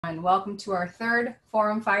And welcome to our third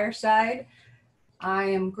Forum Fireside. I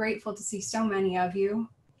am grateful to see so many of you.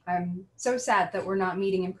 I'm so sad that we're not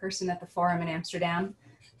meeting in person at the Forum in Amsterdam.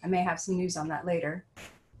 I may have some news on that later.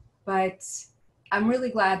 But I'm really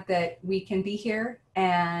glad that we can be here,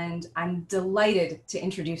 and I'm delighted to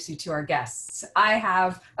introduce you to our guests. I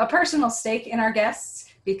have a personal stake in our guests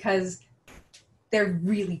because they're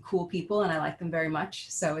really cool people and I like them very much.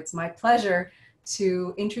 So it's my pleasure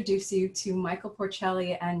to introduce you to Michael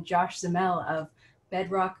Porcelli and Josh Zamel of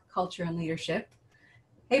Bedrock Culture and Leadership.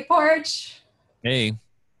 Hey, Porch. Hey.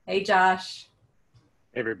 Hey, Josh.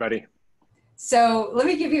 Hey, everybody. So let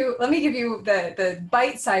me give you the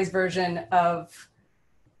bite-sized version of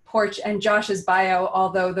Porch and Josh's bio,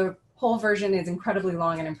 although the whole version is incredibly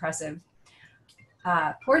long and impressive.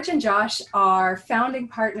 Porch and Josh are founding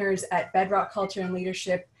partners at Bedrock Culture and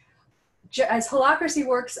Leadership. As Holacracy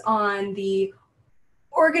works on the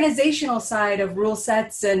organizational side of rule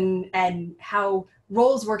sets and how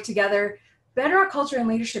roles work together, Bedrock Culture and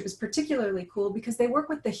Leadership is particularly cool because they work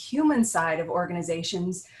with the human side of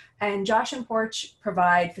organizations, and Josh and Porch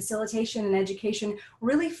provide facilitation and education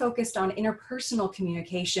really focused on interpersonal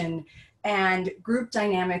communication and group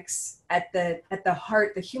dynamics at the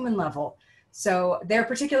heart, the human level. So their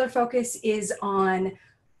particular focus is on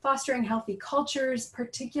fostering healthy cultures,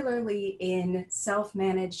 particularly in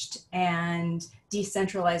self-managed and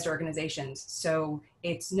decentralized organizations. So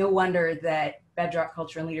it's no wonder that Bedrock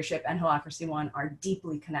Culture and Leadership and Holacracy One are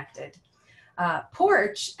deeply connected.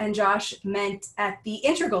 Porch and Josh met at the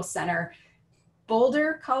Integral Center,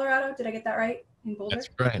 Boulder, Colorado. Did I get that right? In Boulder? That's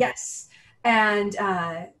right. Yes. And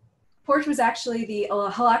Porch was actually the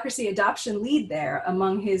Holacracy adoption lead there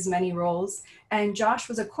among his many roles. And Josh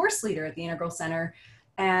was a course leader at the Integral Center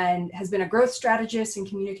and has been a growth strategist and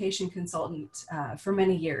communication consultant for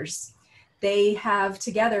many years. They have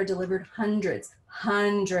together delivered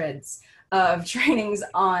hundreds of trainings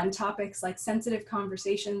on topics like sensitive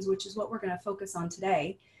conversations, which is what we're going to focus on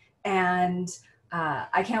today. And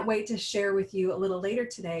I can't wait to share with you a little later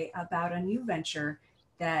today about a new venture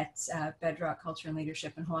that Bedrock Culture and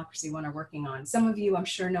Leadership and Holacracy One are working on. Some of you I'm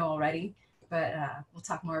sure know already, but we'll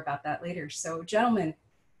talk more about that later. So gentlemen,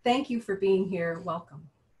 thank you for being here. Welcome.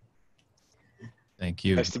 Thank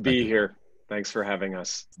you. Nice to be here. Thanks for having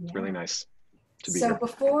us. It's really nice to be here. So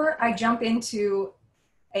before I jump into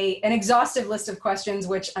an exhaustive list of questions,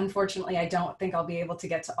 which unfortunately I don't think I'll be able to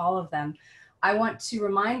get to all of them, I want to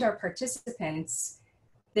remind our participants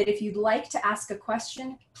that if you'd like to ask a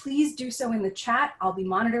question, please do so in the chat. I'll be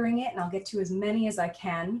monitoring it and I'll get to as many as I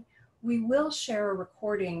can. We will share a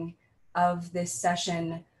recording of this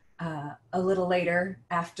session a little later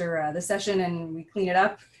after the session and we clean it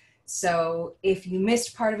up. So if you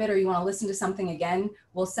missed part of it or you want to listen to something again,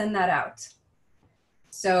 we'll send that out.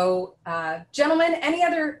 So gentlemen, any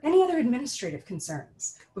other administrative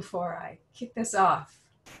concerns before I kick this off?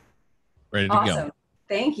 Ready to Awesome. go.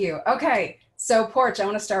 Thank you. Okay, so Porch, I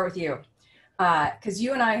want to start with you because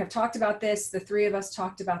you and I have talked about this. The three of us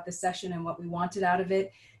talked about this session and what we wanted out of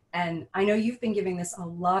it. And I know you've been giving this a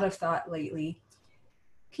lot of thought lately.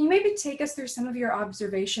 Can you maybe take us through some of your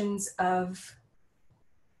observations of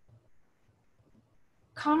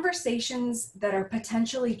conversations that are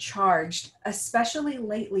potentially charged, especially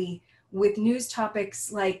lately with news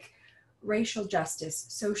topics like racial justice,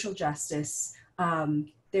 social justice?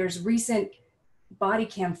 There's recent body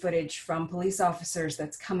cam footage from police officers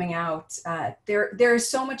that's coming out. There is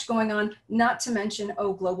so much going on, not to mention,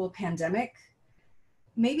 global pandemic.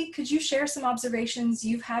 Maybe could you share some observations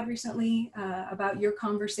you've had recently about your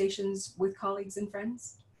conversations with colleagues and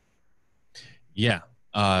friends? Yeah.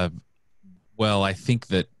 Well, I think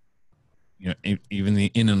that, even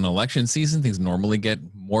in an election season, things normally get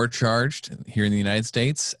more charged here in the United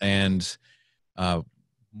States, and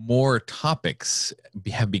more topics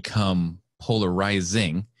have become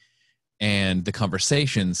polarizing, and the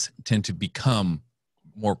conversations tend to become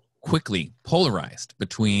more quickly polarized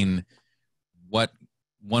between what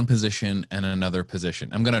one position and another position.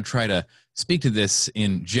 I'm going to try to speak to this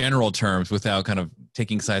in general terms without kind of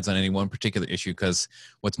taking sides on any one particular issue, because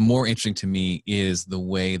what's more interesting to me is the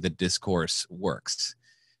way the discourse works.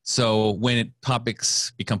 So when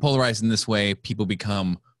topics become polarized in this way, people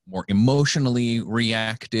become more emotionally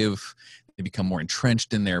reactive. They become more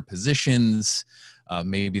entrenched in their positions.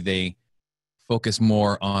 Maybe they focus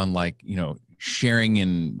more on sharing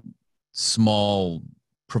in small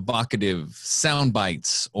provocative sound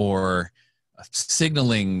bites or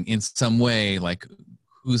signaling in some way, like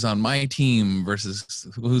who's on my team versus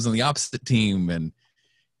who's on the opposite team and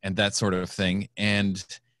that sort of thing. And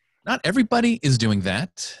not everybody is doing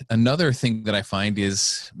that. Another thing that I find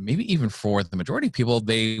is maybe even for the majority of people,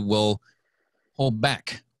 they will hold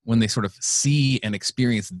back when they sort of see and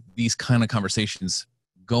experience these kind of conversations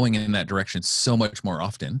going in that direction so much more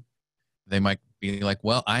often. They might be like,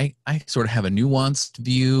 well, I sort of have a nuanced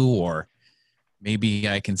view, or maybe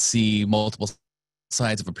I can see multiple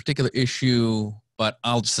sides of a particular issue, but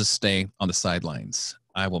I'll just stay on the sidelines.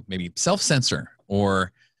 I will maybe self-censor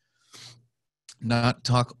or not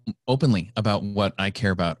talk openly about what I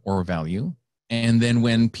care about or value. And then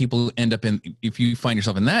when people end up in, if you find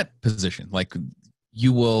yourself in that position, like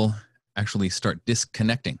you will actually start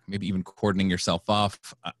disconnecting, maybe even cordoning yourself off.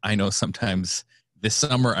 I know sometimes this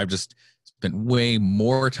summer I've just spent way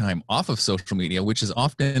more time off of social media, which is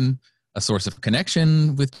often a source of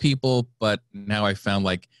connection with people. But now I found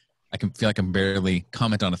like I can feel like I'm barely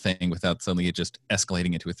comment on a thing without suddenly it just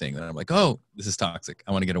escalating into a thing that I'm like, oh, this is toxic.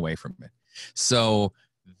 I want to get away from it. So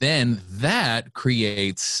then that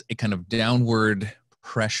creates a kind of downward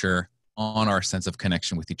pressure on our sense of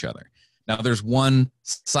connection with each other. Now, there's one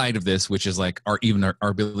side of this, which is like our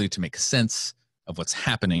ability to make sense of what's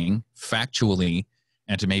happening factually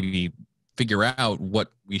and to maybe figure out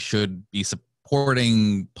what we should be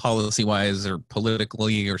supporting policy-wise or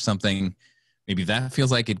politically or something. Maybe that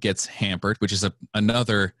feels like it gets hampered, which is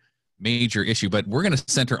another major issue. But we're going to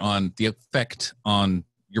center on the effect on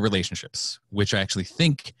your relationships, which I actually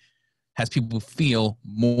think has people feel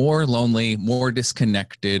more lonely, more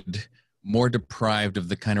disconnected, more deprived of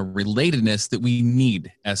the kind of relatedness that we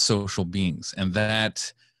need as social beings. And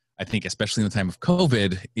that, I think, especially in the time of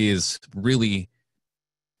COVID, is really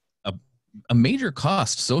a major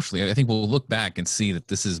cost socially. I think we'll look back and see that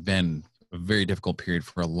this has been a very difficult period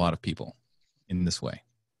for a lot of people in this way.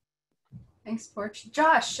 Thanks, Porch.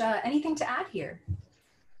 Josh, anything to add here?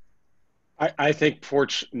 I think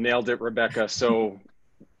Porch nailed it, Rebecca. So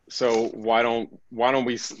why don't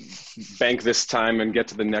we bank this time and get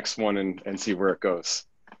to the next one and see where it goes?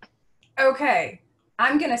 Okay,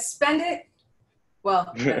 I'm gonna spend it,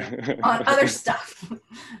 well, on other stuff.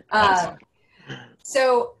 But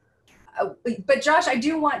Josh, I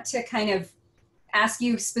do want to kind of ask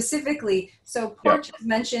you specifically. So Porch has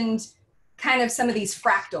mentioned kind of some of these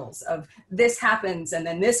fractals of this happens and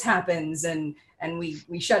then this happens and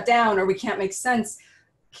we shut down or we can't make sense.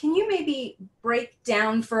 Can you maybe break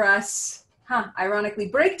down for us, ironically,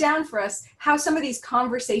 break down for us how some of these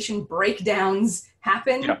conversation breakdowns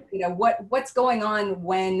happen? Yeah. You know, what's going on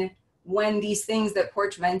when these things that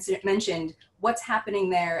Porch mentioned, what's happening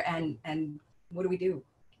there and what do we do?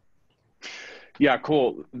 Yeah,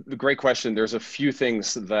 cool. Great question. There's a few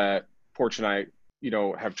things that Porch and I,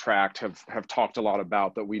 have tracked, have talked a lot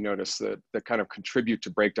about that we notice that kind of contribute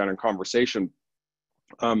to breakdown in conversation.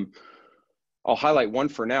 I'll highlight one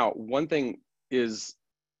for now. One thing is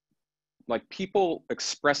like people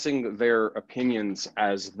expressing their opinions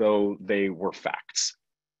as though they were facts.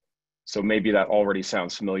 So maybe that already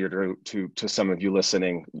sounds familiar to some of you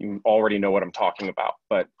listening. You already know what I'm talking about,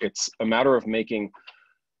 but it's a matter of making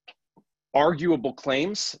arguable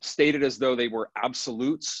claims stated as though they were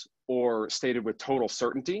absolutes or stated with total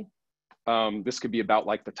certainty. This could be about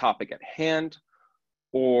like the topic at hand,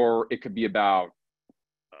 or it could be about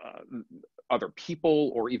other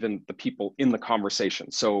people or even the people in the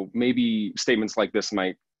conversation. So maybe statements like this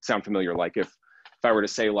might sound familiar. Like if I were to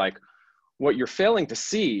say like, what you're failing to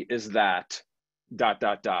see is that ...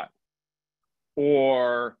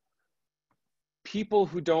 or people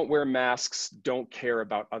who don't wear masks don't care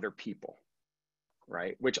about other people,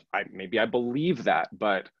 right? Which maybe I believe that,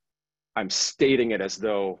 but I'm stating it as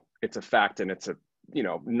though it's a fact and it's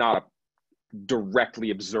not a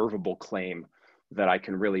directly observable claim that I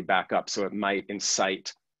can really back up. So it might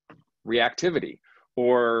incite reactivity.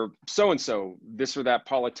 Or so-and-so, this or that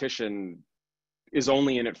politician is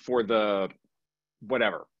only in it for the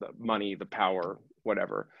whatever, the money, the power,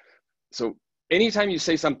 whatever. So anytime you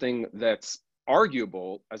say something that's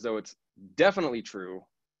arguable as though it's definitely true,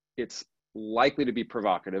 it's likely to be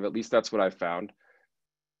provocative. At least that's what I've found.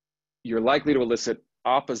 You're likely to elicit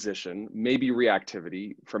opposition, maybe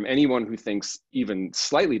reactivity from anyone who thinks even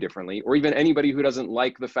slightly differently, or even anybody who doesn't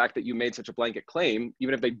like the fact that you made such a blanket claim,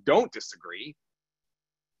 even if they don't disagree.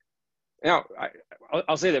 Now,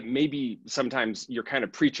 I'll say that maybe sometimes you're kind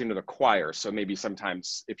of preaching to the choir. So maybe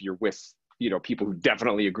sometimes if you're with, people who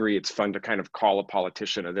definitely agree, it's fun to kind of call a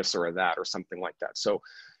politician a this or a that or something like that. So,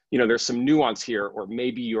 there's some nuance here, or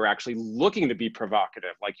maybe you're actually looking to be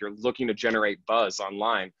provocative, like you're looking to generate buzz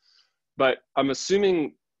online. But I'm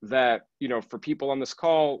assuming that, for people on this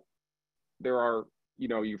call, there are,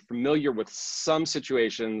 you're familiar with some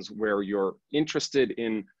situations where you're interested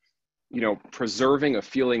in preserving a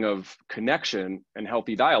feeling of connection and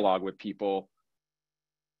healthy dialogue with people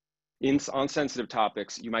on sensitive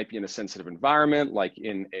topics. You might be in a sensitive environment, like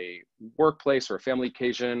in a workplace or a family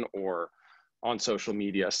occasion or on social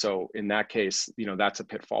media. So in that case, that's a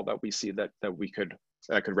pitfall that we see that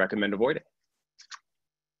I could recommend avoiding.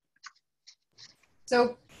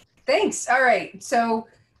 So thanks. All right. So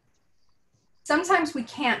sometimes we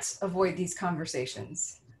can't avoid these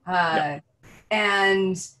conversations. And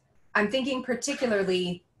I'm thinking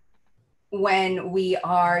particularly when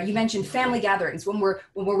you mentioned family gatherings, when we're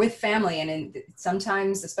with family, and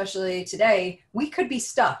sometimes, especially today, we could be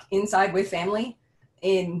stuck inside with family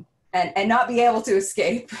and not be able to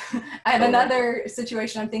escape. And another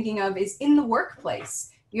situation I'm thinking of is in the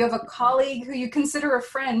workplace. You have a colleague who you consider a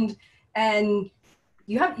friend, and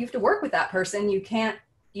you have to work with that person. You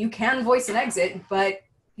can voice an exit, but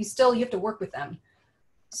you have to work with them.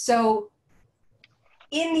 So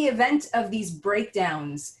in the event of these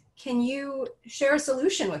breakdowns, can you share a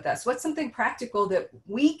solution with us? What's something practical that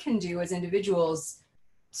we can do as individuals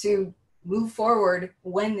to move forward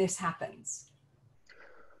when this happens?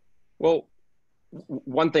 Well,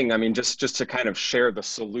 one thing, just to kind of share the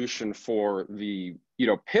solution for the,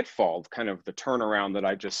 pitfall, kind of the turnaround that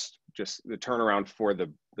I just the turnaround for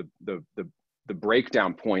the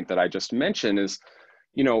breakdown point that I just mentioned is,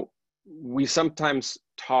 we sometimes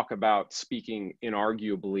talk about speaking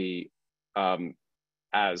inarguably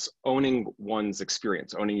as owning one's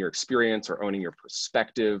experience, owning your experience or owning your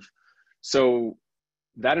perspective. So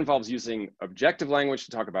that involves using objective language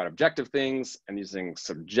to talk about objective things and using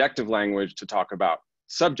subjective language to talk about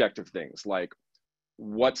subjective things, like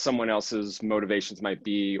what someone else's motivations might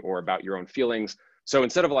be or about your own feelings. So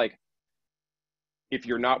instead of like, if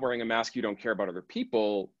you're not wearing a mask, you don't care about other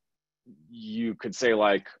people, you could say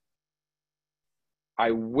like,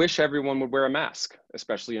 I wish everyone would wear a mask,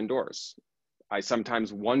 especially indoors. I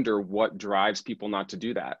sometimes wonder what drives people not to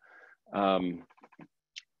do that.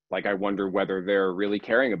 Like I wonder whether they're really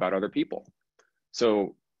caring about other people.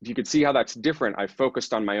 So if you could see how that's different, I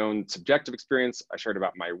focused on my own subjective experience. I shared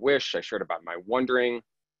about my wish. I shared about my wondering.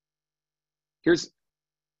 Here's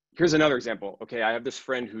another example. Okay, I have this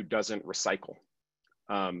friend who doesn't recycle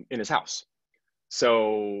in his house.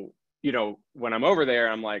 So, when I'm over there,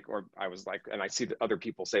 I'm like, or I was like, and I see that other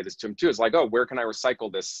people say this to him too. It's like, oh, where can I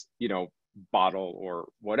recycle this, bottle or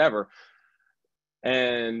whatever?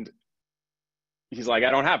 And he's like, I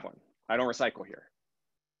don't have one. I don't recycle here.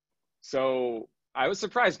 So I was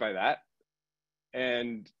surprised by that.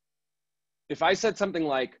 And if I said something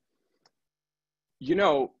like,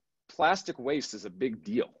 plastic waste is a big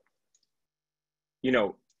deal.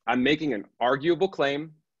 I'm making an arguable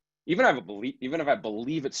claim. Even if I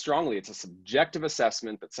believe it strongly, it's a subjective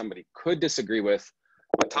assessment that somebody could disagree with.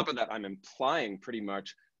 On top of that, I'm implying pretty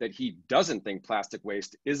much that he doesn't think plastic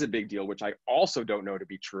waste is a big deal, which I also don't know to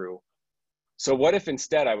be true. So what if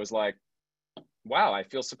instead I was like, wow, I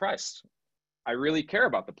feel surprised. I really care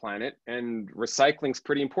about the planet and recycling's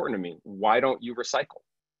pretty important to me. Why don't you recycle?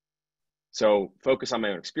 So focus on my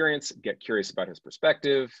own experience, get curious about his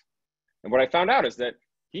perspective. And what I found out is that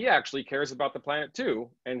he actually cares about the planet too.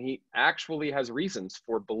 And he actually has reasons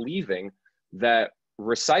for believing that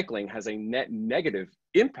recycling has a net negative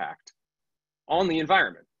impact on the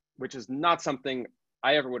environment, which is not something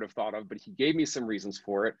I ever would have thought of, but he gave me some reasons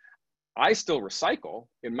for it. I still recycle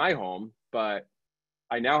in my home, but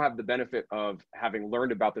I now have the benefit of having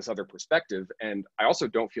learned about this other perspective. And I also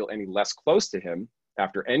don't feel any less close to him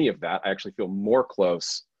after any of that. I actually feel more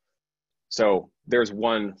close. So there's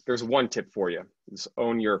one tip for you, is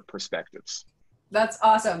own your perspectives. That's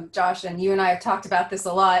awesome, Josh. And you and I have talked about this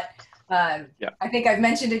a lot. I think I've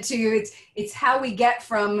mentioned it to you. It's how we get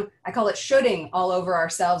from, I call it shoulding all over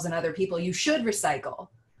ourselves and other people. You should recycle,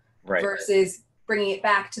 right, versus bringing it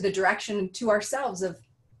back to the direction to ourselves of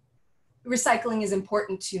recycling is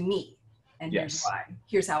important to me. And here's why.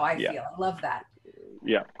 Here's how I feel. I love that.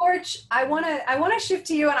 Yeah. Porch, I wanna shift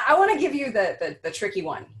to you, and I wanna give you the tricky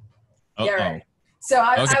one. Yeah, right. So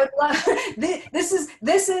I would love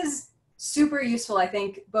this is super useful, I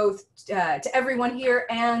think, both to everyone here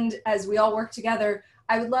and as we all work together.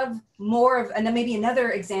 I would love more of, and then maybe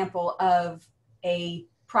another example of a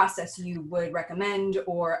process you would recommend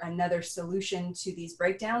or another solution to these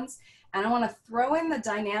breakdowns. And I want to throw in the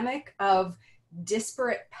dynamic of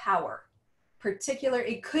disparate power.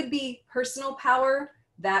 It could be personal power.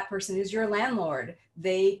 That person is your landlord.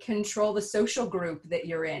 They control the social group that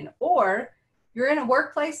you're in, or you're in a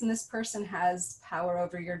workplace and this person has power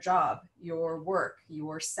over your job, your work,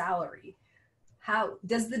 your salary. How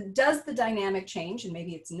does the dynamic change? And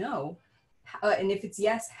maybe it's no, And if it's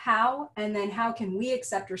yes, how? And then how can we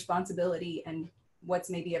accept responsibility, and what's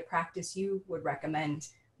maybe a practice you would recommend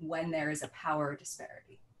when there is a power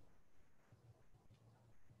disparity?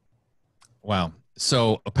 Wow.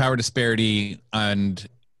 So a power disparity, and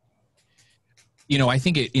I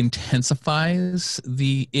think it intensifies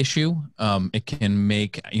the issue. It can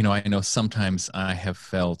make, I know sometimes I have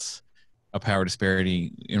felt a power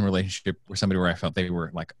disparity in a relationship where somebody where I felt they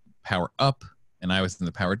were like power up and I was in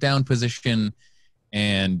the power down position.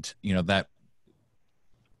 And, that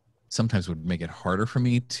sometimes would make it harder for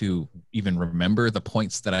me to even remember the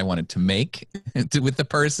points that I wanted to make with the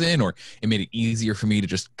person, or it made it easier for me to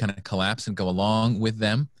just kind of collapse and go along with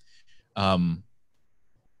them.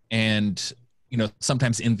 And,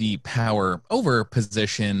 sometimes in the power over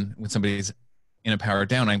position, when somebody's in a power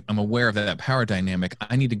down, I'm aware of that power dynamic.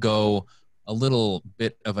 I need to go a little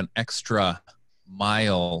bit of an extra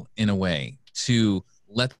mile in a way to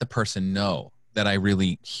let the person know that I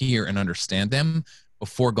really hear and understand them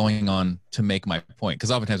before going on to make my point. Because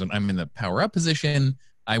oftentimes when I'm in the power up position,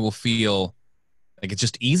 I will feel like it's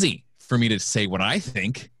just easy for me to say what I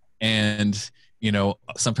think. And,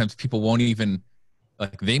 sometimes people won't even,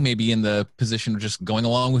 like, they may be in the position of just going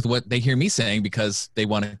along with what they hear me saying because they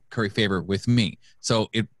want to curry favor with me. So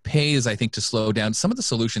it pays, I think, to slow down. Some of the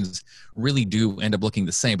solutions really do end up looking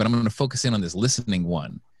the same, but I'm going to focus in on this listening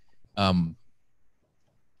one.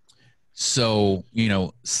 So,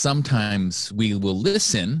 sometimes we will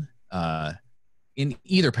listen in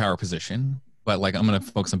either power position, but like I'm going to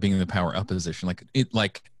focus on being in the power up position.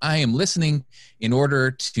 Like I am listening in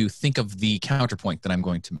order to think of the counterpoint that I'm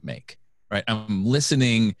going to make, right? I'm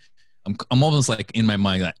listening. I'm almost like in my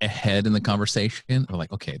mind like ahead in the conversation, or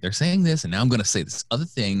like, okay, they're saying this and now I'm going to say this other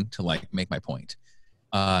thing to like make my point.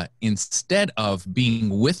 Instead of being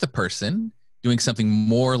with the person, doing something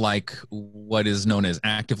more like what is known as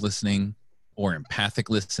active listening or empathic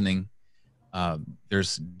listening.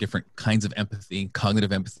 There's different kinds of empathy,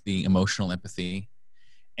 cognitive empathy, emotional empathy.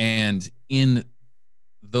 And in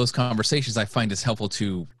those conversations, I find it's helpful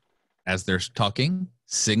to, as they're talking,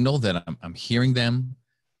 signal that I'm hearing them.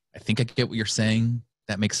 I think I get what you're saying.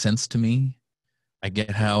 That makes sense to me. I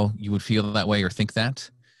get how you would feel that way or think that.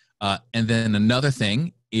 And then another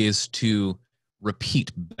thing is to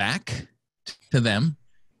repeat back to them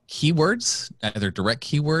keywords, either direct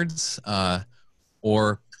keywords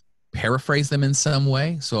or paraphrase them in some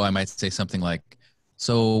way. So I might say something like,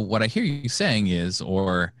 so what I hear you saying is,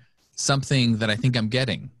 or something that I think I'm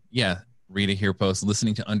getting. Yeah, read a here post,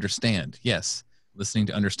 listening to understand. Yes, listening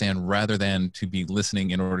to understand rather than to be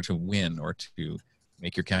listening in order to win or to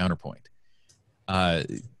make your counterpoint.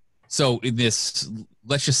 So this,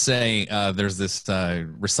 let's just say there's this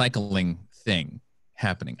recycling thing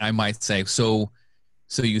happening. I might say, so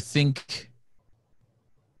you think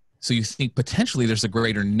potentially there's a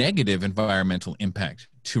greater negative environmental impact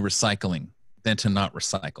to recycling than to not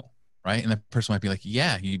recycle, right? And that person might be like,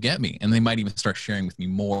 yeah, you get me. And they might even start sharing with me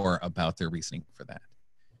more about their reasoning for that.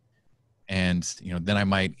 And, then I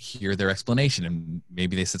might hear their explanation, and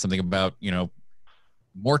maybe they said something about,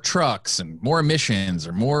 more trucks and more emissions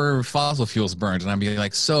or more fossil fuels burned. And I'd be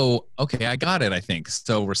like, so, okay, I got it, I think.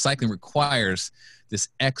 So recycling requires this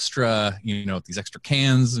extra, these extra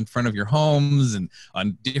cans in front of your homes and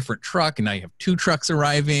on different truck. And now you have 2 trucks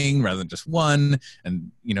arriving rather than just one.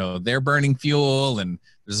 And, they're burning fuel. And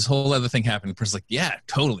there's this whole other thing happening. The person's like, yeah,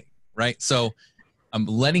 totally. Right. So I'm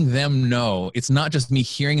letting them know it's not just me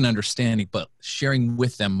hearing and understanding, but sharing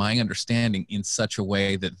with them my understanding in such a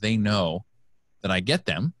way that they know that I get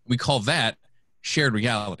them. We call that shared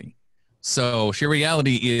reality. So shared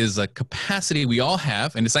reality is a capacity we all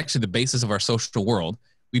have, and it's actually the basis of our social world.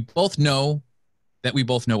 We both know that we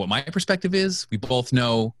both know what my perspective is. We both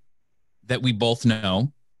know that we both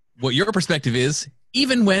know what your perspective is,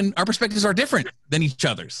 even when our perspectives are different than each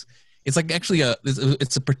other's. It's like actually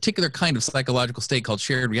it's a particular kind of psychological state called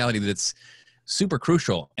shared reality that's super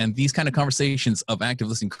crucial. And these kind of conversations of active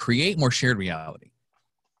listening create more shared reality.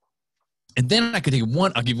 And then I'll give you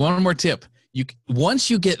one more tip. Once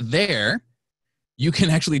you get there, you can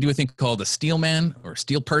actually do a thing called a steel man or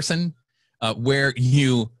steel person, where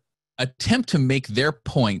you attempt to make their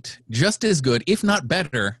point just as good, if not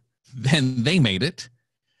better, than they made it.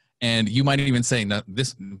 And you might even say, now,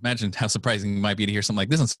 imagine how surprising it might be to hear something like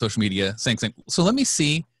this on social media saying, so let me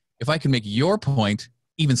see if I can make your point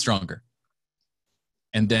even stronger.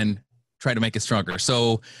 And then try to make it stronger.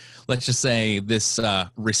 So let's just say this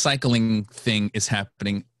recycling thing is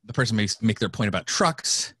happening. The person may make their point about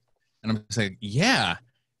trucks. And I'm saying, yeah.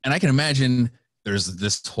 And I can imagine there's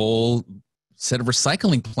this whole set of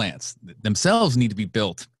recycling plants that themselves need to be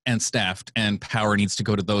built and staffed, and power needs to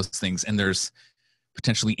go to those things, and there's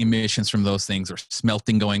potentially emissions from those things or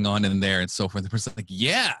smelting going on in there and so forth. The person's like,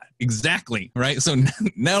 yeah, exactly, right? So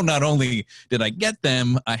now not only did I get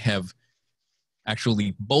them, I have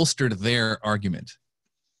actually bolstered their argument,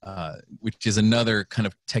 which is another kind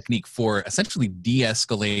of technique for essentially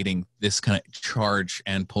de-escalating this kind of charge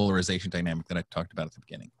and polarization dynamic that I talked about at the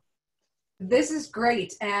beginning. This is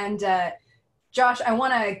great. And Josh, I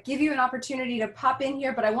want to give you an opportunity to pop in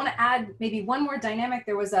here, but I want to add maybe one more dynamic.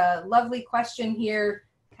 There was a lovely question here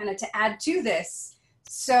kind of to add to this.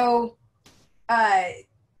 So and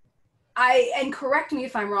correct me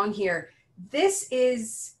if I'm wrong here, this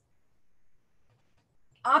is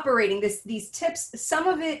operating these tips. Some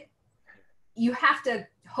of it, you have to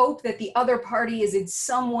hope that the other party is in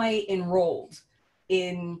some way enrolled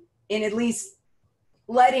in at least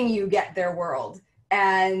letting you get their world.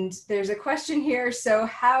 And there's a question here. So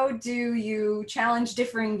how do you challenge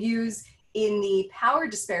differing views in the power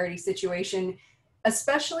disparity situation,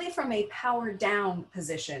 especially from a power down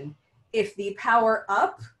position? If the power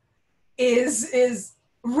up is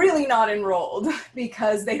really not enrolled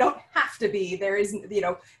because they don't have to be, there is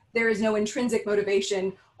no intrinsic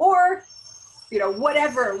motivation, or,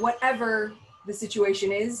 whatever the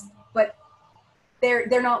situation is, but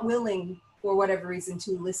they're not willing for whatever reason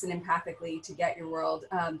to listen empathically to get your world.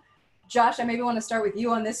 Josh, I maybe want to start with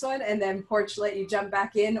you on this one, and then Porch, let you jump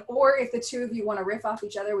back in, or if the two of you want to riff off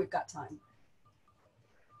each other, we've got time.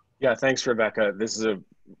 Yeah, thanks, Rebecca. This is a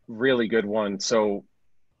really good one. So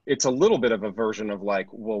it's a little bit of a version of like,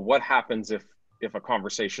 well, what happens if a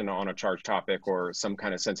conversation on a charged topic or some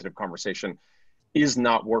kind of sensitive conversation is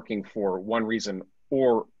not working for one reason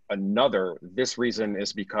or another? This reason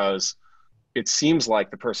is because it seems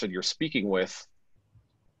like the person you're speaking with,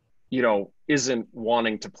 isn't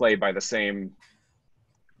wanting to play by the same,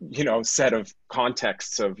 set of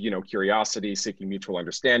contexts of, curiosity, seeking mutual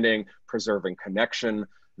understanding, preserving connection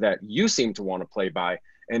that you seem to want to play by.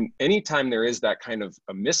 And anytime there is that kind of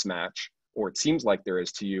a mismatch, or it seems like there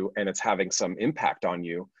is to you, and it's having some impact on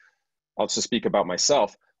you, I'll just speak about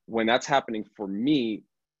myself. When that's happening for me,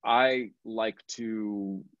 I like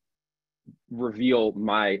to reveal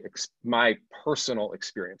my personal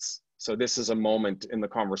experience. So this is a moment in the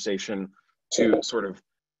conversation to sort of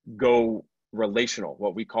go relational,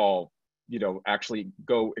 what we call, actually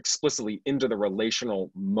go explicitly into the relational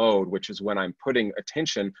mode, which is when I'm putting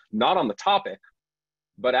attention not on the topic,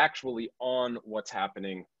 but actually on what's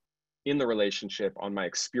happening in the relationship, on my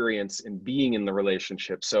experience in being in the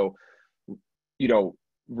relationship. So,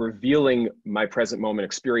 revealing my present moment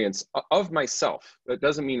experience of myself. That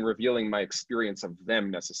doesn't mean revealing my experience of them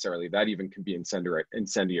necessarily. That even can be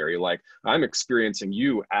incendiary. Like, I'm experiencing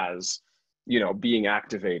you as, being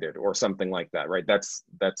activated or something like that, right? That's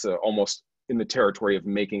almost in the territory of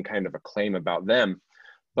making kind of a claim about them.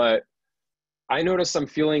 But I notice I'm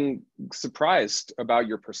feeling surprised about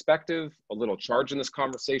your perspective, a little charged in this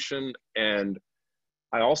conversation. And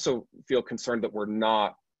I also feel concerned that we're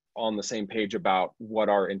not on the same page about what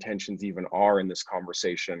our intentions even are in this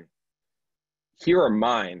conversation. Here are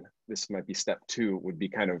mine. This might be step 2, would be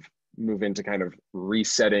kind of move into kind of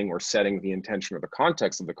resetting or setting the intention or the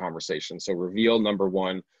context of the conversation. So reveal, number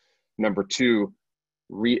 1. Number 2,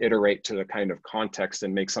 reiterate to the kind of context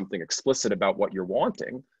and make something explicit about what you're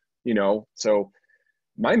wanting. So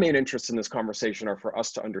my main interests in this conversation are for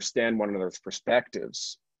us to understand one another's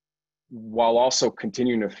perspectives while also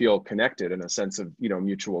continuing to feel connected in a sense of,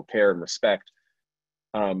 mutual care and respect.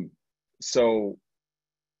 So,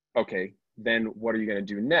 okay, then what are you going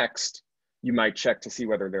to do next? You might check to see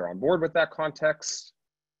whether they're on board with that context,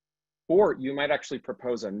 or you might actually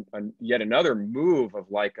propose yet another move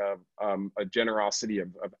of like a generosity of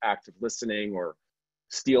active listening or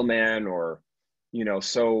steelman or,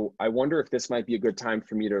 so I wonder if this might be a good time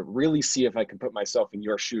for me to really see if I can put myself in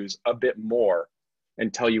your shoes a bit more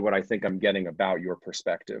and tell you what I think I'm getting about your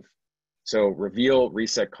perspective. So reveal,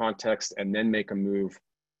 reset context, and then make a move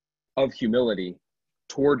of humility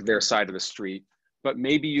toward their side of the street. But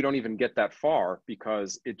maybe you don't even get that far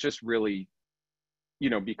because it just really,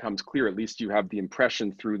 becomes clear, at least you have the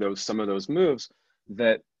impression through some of those moves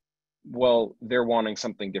that, well, they're wanting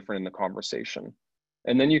something different in the conversation.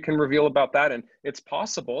 And then you can reveal about that. And it's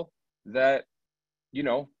possible that,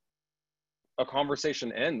 a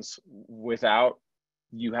conversation ends without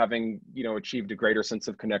you having, achieved a greater sense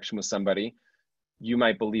of connection with somebody. You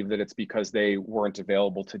might believe that it's because they weren't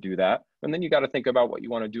available to do that. And then you got to think about what you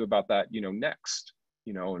want to do about that, next,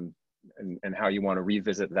 and how you want to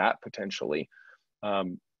revisit that potentially.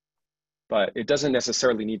 But it doesn't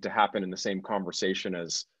necessarily need to happen in the same conversation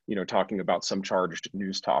as, talking about some charged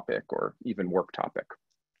news topic or even work topic.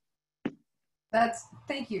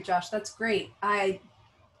 Thank you, Josh. That's great. I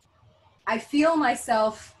feel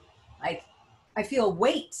myself, like, I feel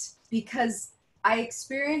weight because I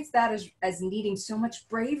experience that as needing so much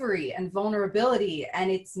bravery and vulnerability. And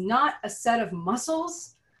it's not a set of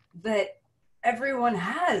muscles that everyone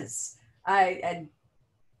has. And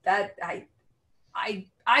that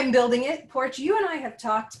I'm building it. Porch, you and I have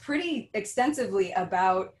talked pretty extensively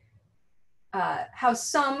about how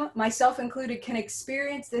some, myself included, can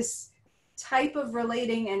experience this type of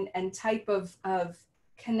relating and type of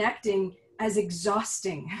connecting as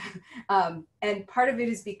exhausting. And part of it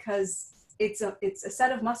is because it's a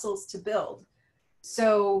set of muscles to build.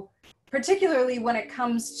 So particularly when it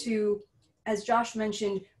comes to, as Josh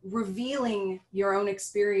mentioned, revealing your own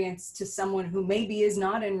experience to someone who maybe is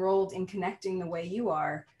not enrolled in connecting the way you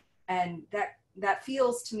are. And that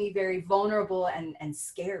feels to me very vulnerable and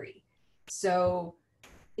scary. So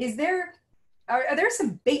are there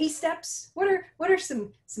some baby steps? What are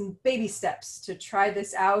some baby steps to try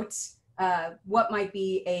this out? What might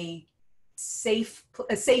be a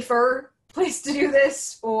safer place to do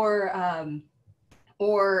this, or I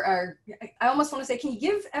almost want to say, can you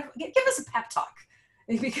give us a pep talk?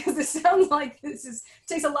 Because this sounds like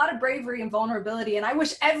takes a lot of bravery and vulnerability, and I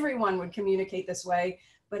wish everyone would communicate this way,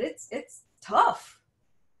 but it's tough.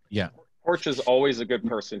 Yeah. Porch is always a good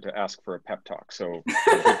person to ask for a pep talk, so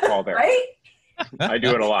good call there. Right? I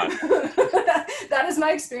do it a lot. That is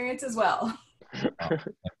my experience as well.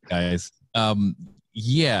 Guys.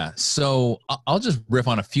 Yeah, so I'll just riff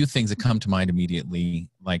on a few things that come to mind immediately.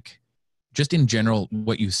 Like, just in general,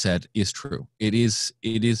 what you said is true. It is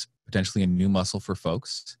potentially a new muscle for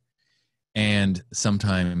folks, and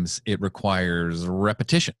sometimes it requires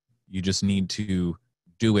repetition. You just need to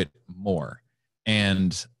do it more,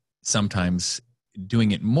 and sometimes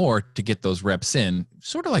doing it more to get those reps in,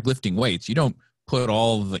 sort of like lifting weights. You don't put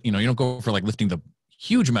all the, you don't go for like lifting the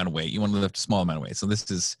huge amount of weight. You want to lift a small amount of weight. So this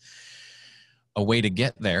is a way to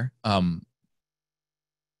get there. One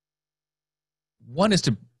is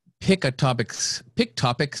to pick topics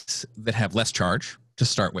that have less charge to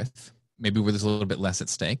start with, maybe where there's a little bit less at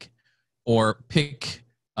stake, or pick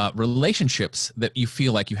relationships that you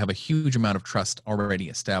feel like you have a huge amount of trust already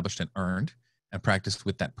established and earned, and practice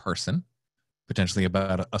with that person, potentially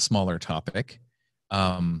about a smaller topic.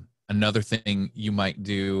 Another thing you might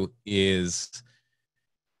do is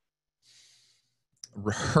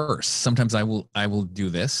rehearse. Sometimes I will do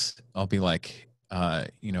this. I'll be like,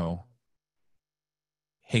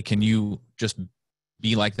 hey, can you just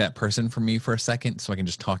be like that person for me for a second so I can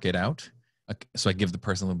just talk it out? So I give the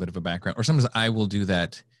person a little bit of a background. Or sometimes I will do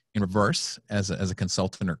that in reverse as a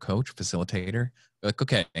consultant or coach, facilitator. Like,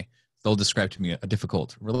 okay, they'll describe to me a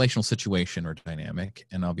difficult relational situation or dynamic,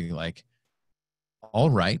 and I'll be like, all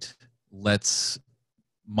right, let's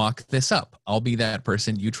mock this up. I'll be that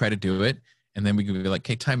person. You try to do it. And then we can be like,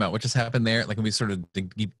 okay, time out. What just happened there? Like, we sort of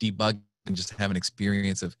debug and just have an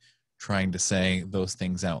experience of trying to say those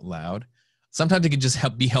things out loud. Sometimes it can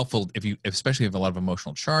just be helpful especially if you have a lot of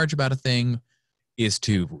emotional charge about a thing, is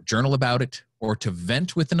to journal about it or to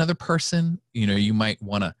vent with another person. You might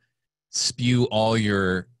want to spew all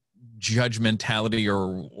your judgmentality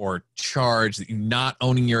or charge, that you're not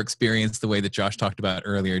owning your experience the way that Josh talked about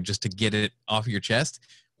earlier, just to get it off your chest,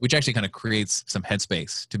 which actually kind of creates some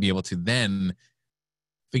headspace to be able to then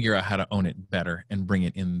figure out how to own it better and bring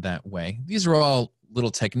it in that way. These are all little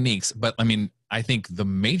techniques, but I think the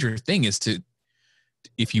major thing is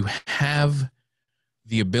if you have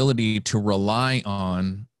the ability to rely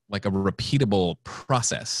on like a repeatable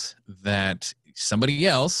process that somebody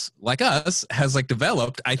else like us has like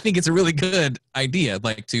developed, I think it's a really good idea.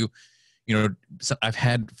 Like so I've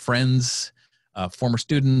had friends, former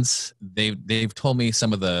students, they've told me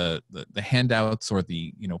some of the handouts or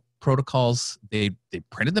the protocols, they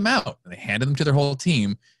printed them out and they handed them to their whole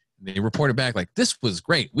team. They reported back like, this was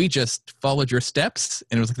great, we just followed your steps.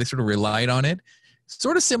 And it was like they sort of relied on it,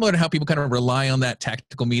 sort of similar to how people kind of rely on that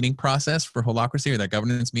tactical meeting process for Holacracy, or that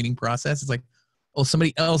governance meeting process. It's like, oh,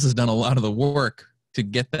 somebody else has done a lot of the work to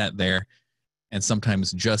get that there. And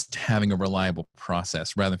sometimes just having a reliable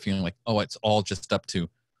process rather than feeling like, oh, it's all just up to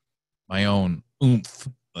my own oomph,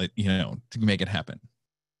 to make it happen.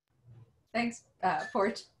 Thanks,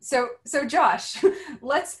 Porch. So Josh,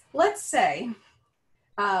 let's say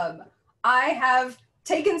I have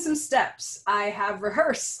taken some steps. I have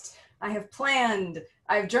rehearsed. I have planned.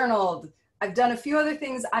 I've journaled. I've done a few other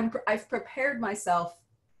things. I've prepared myself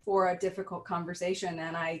for a difficult conversation,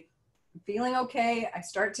 and I'm feeling okay. I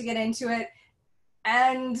start to get into it,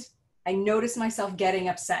 and I notice myself getting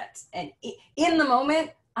upset. And in the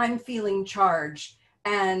moment, I'm feeling charged,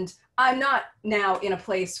 and I'm not now in a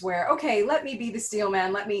place where, okay, let me be the steel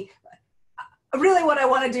man. Really what I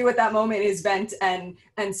want to do at that moment is vent and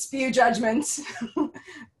spew judgment.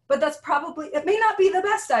 But that's probably, it may not be the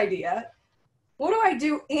best idea. What do I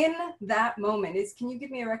do in that moment? Can you give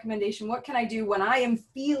me a recommendation? What can I do when I am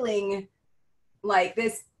feeling like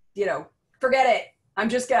this, forget it.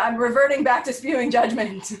 I'm reverting back to spewing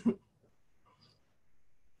judgment.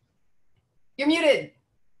 You're muted.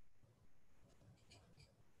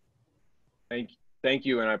 Thank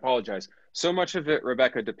you, and I apologize. So much of it,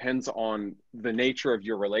 Rebecca, depends on the nature of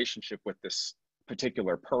your relationship with this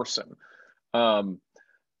particular person.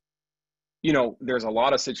 There's a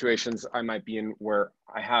lot of situations I might be in where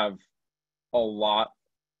I have a lot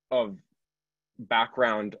of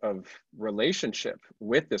background of relationship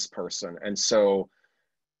with this person. And so,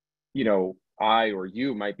 I or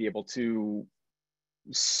you might be able to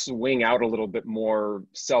swing out a little bit more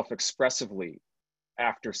self-expressively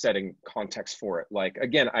after setting context for it. Like,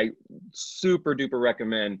 again, I super duper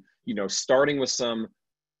recommend, starting with some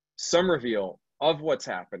reveal of what's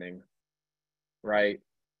happening, right?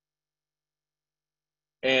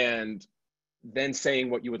 And then saying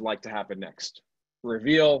what you would like to happen next.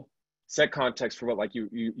 Reveal, set context for what you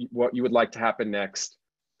would like to happen next,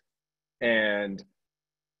 and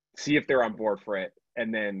see if they're on board for it.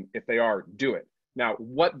 And then if they are, do it. Now,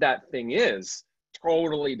 what that thing is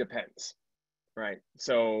totally depends, right?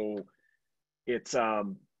 So it's,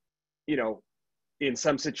 in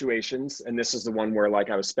some situations, and this is the one where,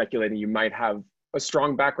 like I was speculating, you might have a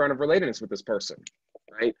strong background of relatedness with this person,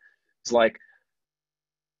 right? It's like,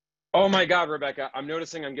 oh my God, Rebecca, I'm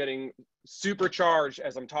noticing I'm getting supercharged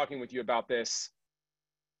as I'm talking with you about this.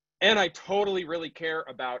 And I totally really care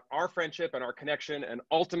about our friendship and our connection. And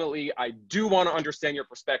ultimately, I do want to understand your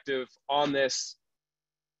perspective on this.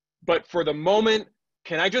 But for the moment,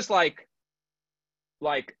 can I just like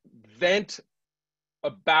vent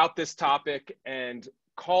about this topic and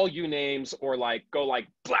call you names, or like go like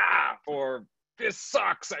blah, or this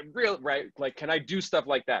sucks, right? Like, can I do stuff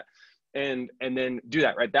like that? And then do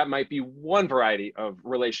that, right? That might be one variety of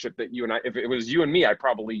relationship that you and I, if it was you and me, I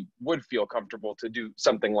probably would feel comfortable to do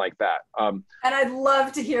something like that. And I'd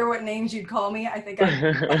love to hear what names you'd call me. I think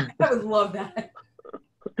I would love that.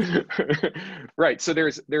 Right. So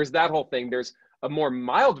there's that whole thing. There's a more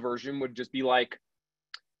mild version would just be like,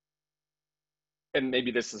 and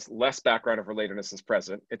maybe this is less background of relatedness is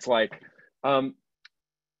present. It's like,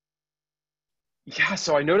 yeah,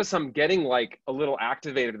 so I notice I'm getting like a little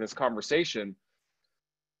activated in this conversation.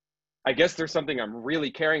 I guess there's something I'm really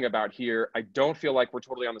caring about here. I don't feel like we're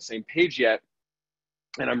totally on the same page yet.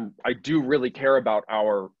 And I do really care about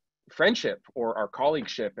our friendship or our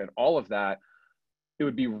colleagueship and all of that. It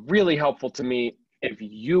would be really helpful to me if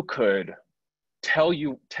you could tell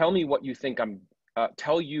me what you think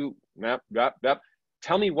tell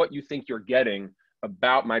me what you think you're getting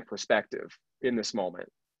about my perspective in this moment.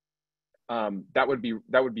 That would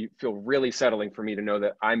feel really settling for me to know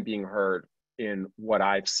that I'm being heard in what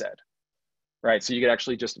I've said, right? So you could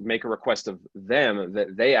actually just make a request of them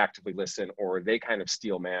that they actively listen, or they kind of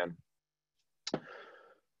steel man.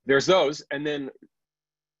 There's those. And then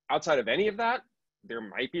outside of any of that, there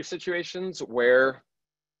might be situations where,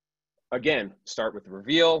 again, start with the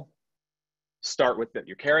reveal, start with that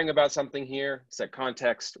you're caring about something here, set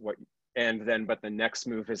context, but the next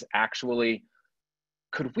move is actually,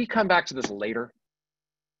 could we come back to this later?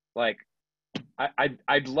 Like,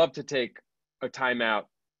 I'd love to take a timeout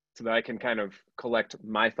so that I can kind of collect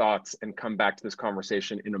my thoughts and come back to this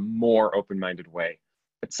conversation in a more open-minded way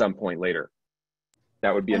at some point later.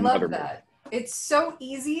 That would be another move. I love that. It's so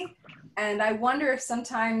easy, and I wonder if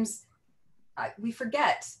sometimes we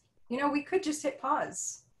forget. We could just hit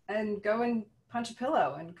pause and go and punch a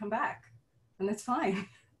pillow and come back, and that's fine.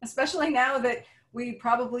 Especially now that we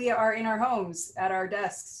probably are in our homes at our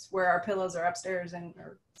desks where our pillows are upstairs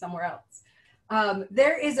or somewhere else.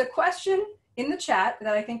 There is a question in the chat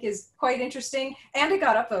that I think is quite interesting, and it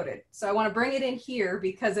got upvoted. So I want to bring it in here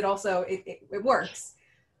because it also, it works.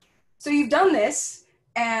 So you've done this,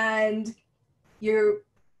 and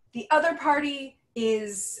the other party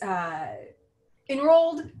is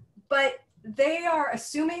enrolled, but they are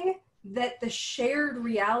assuming that the shared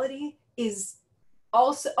reality is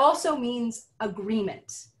also means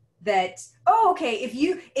agreement. That, oh, okay,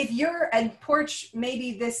 if you're, and Porch,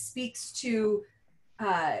 maybe this speaks to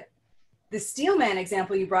the Steelman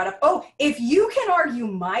example you brought up. Oh, if you can argue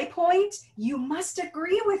my point, you must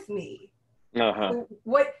agree with me. Uh-huh.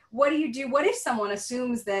 What do you do? What if someone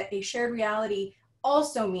assumes that a shared reality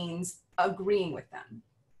also means agreeing with them?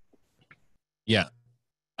 Yeah.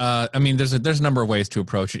 I mean, there's a number of ways to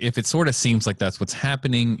approach it. If it sort of seems like that's what's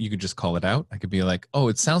happening, you could just call it out. I could be like, oh,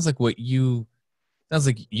 it sounds like you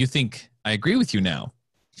think I agree with you now.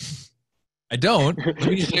 I don't. Let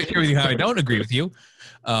me just share with you how I don't agree with you.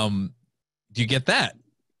 Do you get that?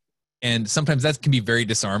 And sometimes that can be very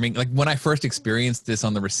disarming. Like when I first experienced this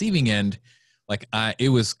on the receiving end, like it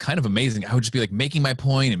was kind of amazing. I would just be like making my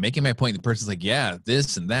point. The person's like, yeah,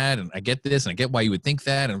 this and that, and I get this, and I get why you would think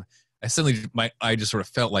that. And I just sort of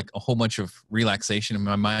felt like a whole bunch of relaxation in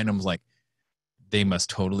my mind. I was like, they must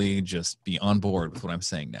totally just be on board with what I'm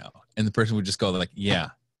saying now. And the person would just go like, yeah,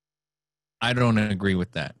 I don't agree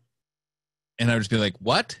with that. And I would just be like,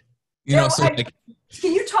 what? Can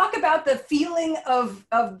you talk about the feeling of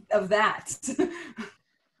that?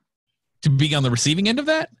 To be on the receiving end of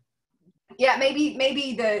that? Yeah,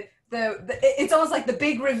 maybe the it's almost like the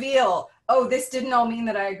big reveal. Oh, this didn't all mean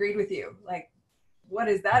that I agreed with you. Like, what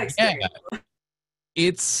is that experience?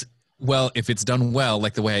 Yeah. If it's done well,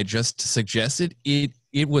 like the way I just suggested, it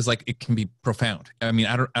was like, it can be profound. I mean,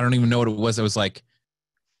 I don't even know what it was.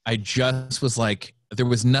 I just was like, there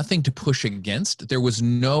was nothing to push against. There was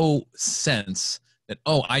no sense that,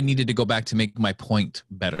 oh, I needed to go back to make my point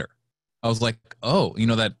better. I was like, oh,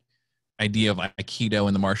 that idea of Aikido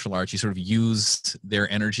and the martial arts, you sort of use their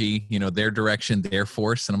energy, their direction, their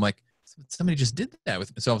force. And I'm like, somebody just did that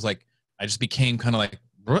with me. So I was like, I just became kind of like,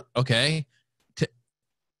 okay,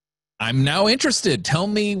 I'm now interested. Tell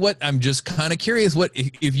me what, I'm just kind of curious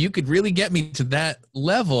if you could really get me to that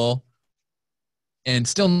level and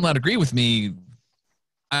still not agree with me.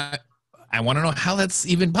 I want to know how that's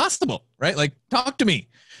even possible, right? Like, talk to me.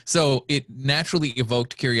 So it naturally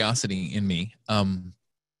evoked curiosity in me. And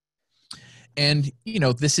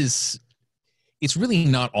it's really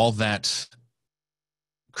not all that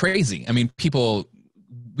crazy. I mean,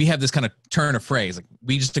 we have this kind of turn of phrase, like,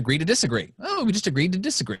 we just agree to disagree. Oh, we just agreed to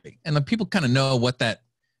disagree. And the people kind of know what that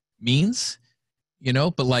means,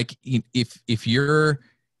 but like, if you're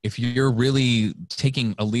really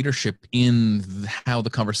taking a leadership in how the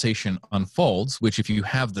conversation unfolds, which if you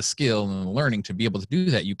have the skill and the learning to be able to do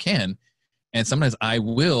that, you can. And sometimes I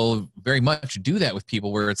will very much do that with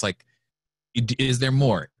people where it's like, is there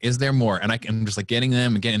more? Is there more? And I'm just like getting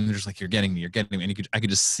them again, and they're just like, you're getting me. And I could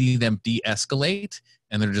just see them de-escalate,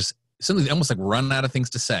 and they're just suddenly almost like run out of things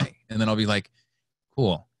to say. And then I'll be like,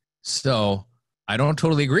 cool. So I don't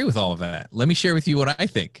totally agree with all of that. Let me share with you what I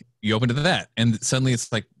think. You open to that. And suddenly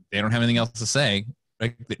it's like, they don't have anything else to say.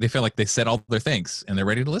 Like, they feel like they said all their things and they're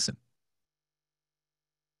ready to listen.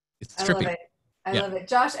 It's trippy. I love it.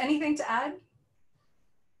 Josh, anything to add?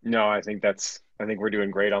 No, I think we're doing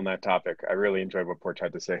great on that topic. I really enjoyed what Porch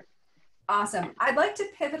had to say. Awesome. I'd like to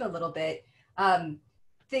pivot a little bit,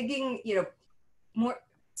 thinking, more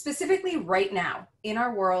specifically right now in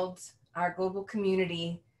our world, our global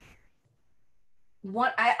community.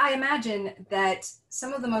 I imagine that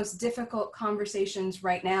some of the most difficult conversations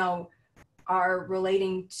right now are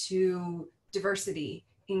relating to diversity,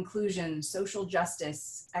 inclusion, social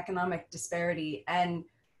justice, economic disparity. And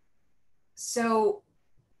so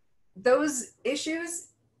those issues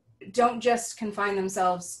don't just confine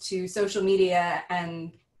themselves to social media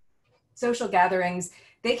and social gatherings.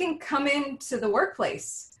 They can come into the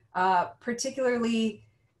workplace, particularly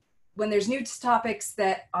when there's new topics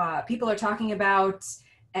that people are talking about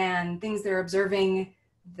and things they're observing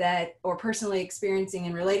or personally experiencing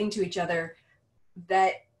and relating to each other,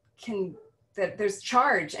 that there's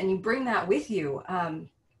charge, and you bring that with you.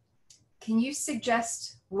 Can you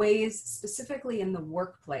suggest ways specifically in the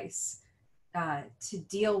workplace to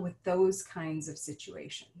deal with those kinds of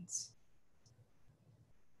situations?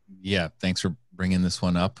 Yeah, thanks for bringing this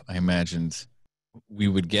one up. I imagined we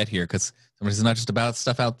would get here because it's not just about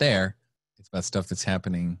stuff out there. It's about stuff that's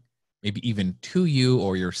happening maybe even to you,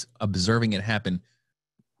 or you're observing it happen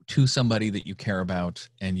to somebody that you care about,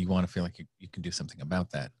 and you want to feel like you can do something about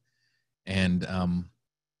that. And I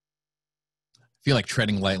feel like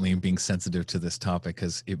treading lightly and being sensitive to this topic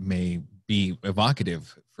because it may be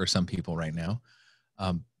evocative for some people right now.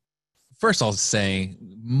 First, I'll say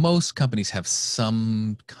most companies have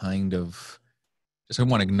some kind of, I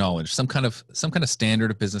want to acknowledge some kind of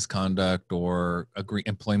standard of business conduct or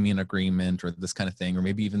employment agreement or this kind of thing, or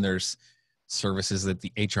maybe even there's services that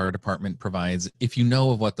the HR department provides. If you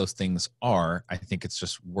know of what those things are, I think it's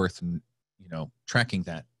just worth tracking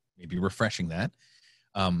that, maybe refreshing that.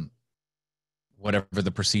 Whatever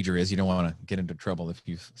the procedure is, you don't want to get into trouble if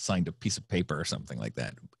you've signed a piece of paper or something like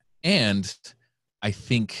that. And I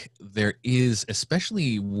think there is,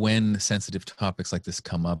 especially when sensitive topics like this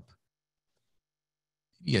come up,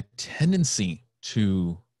 a tendency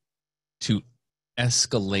to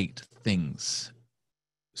escalate things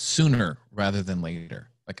sooner rather than later.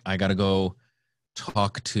 Like I got to go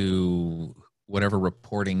talk to whatever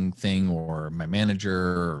reporting thing or my manager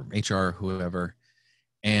or HR, whoever.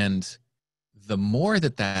 And the more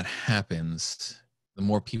that that happens, the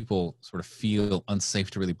more people sort of feel unsafe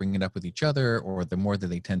to really bring it up with each other, or the more that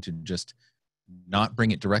they tend to just not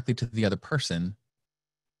bring it directly to the other person,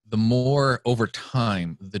 the more over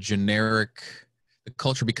time the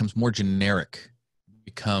culture becomes more generic,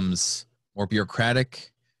 becomes more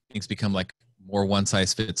bureaucratic, things become like more one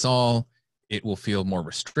size fits all. It will feel more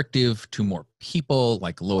restrictive to more people,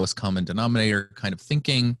 like lowest common denominator kind of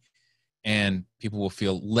thinking, and people will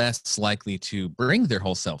feel less likely to bring their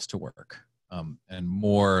whole selves to work, and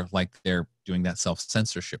more like they're doing that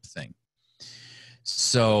self-censorship thing.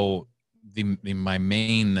 So my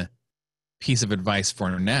main piece of advice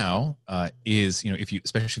for now is,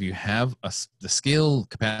 especially if you have the skill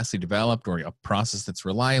capacity developed or a process that's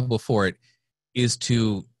reliable for it, is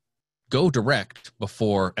to go direct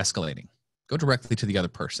before escalating. Go directly to the other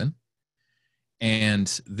person.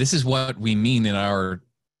 And this is what we mean in our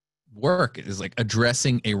work, is like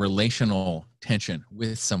addressing a relational tension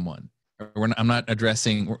with someone. I'm not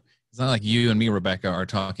addressing, it's not like you and me, Rebecca, are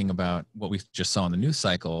talking about what we just saw in the news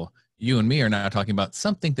cycle. You and me are now talking about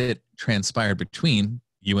something that transpired between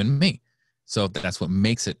you and me. So that's what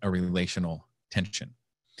makes it a relational tension.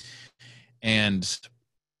 And,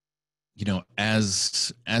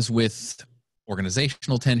 as with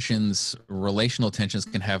organizational tensions, relational tensions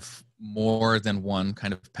can have more than one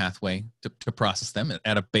kind of pathway to process them.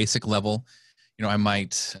 At a basic level, I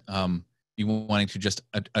might be wanting to just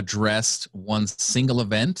address one single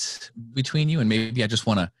event between you, and maybe I just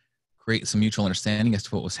want to create some mutual understanding as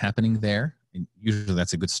to what was happening there. And usually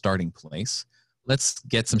that's a good starting place. Let's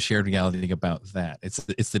get some shared reality about that.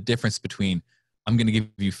 It's the difference between I'm going to give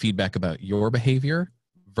you feedback about your behavior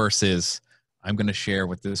versus I'm going to share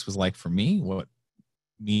what this was like for me, what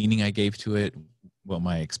meaning I gave to it, what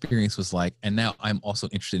my experience was like. And now I'm also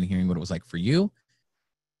interested in hearing what it was like for you,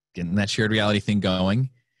 getting that shared reality thing going.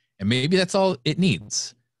 And maybe that's all it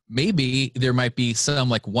needs. Maybe there might be some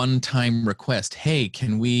like one-time request. Hey,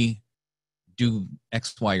 can we do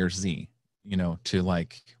X, Y, or Z, to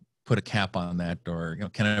like put a cap on that, or,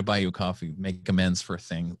 can I buy you a coffee, make amends for a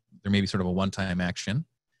thing? There may be sort of a one-time action.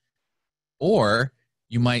 Or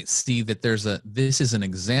you might see that this is an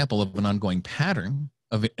example of an ongoing pattern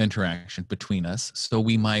of interaction between us. So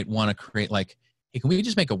we might want to create like, hey, can we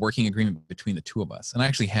just make a working agreement between the two of us? And I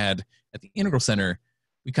actually had at the Integral Center,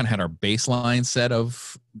 we kind of had our baseline set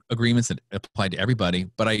of agreements that applied to everybody,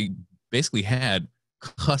 but I basically had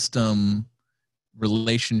custom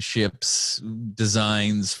relationships,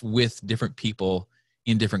 designs with different people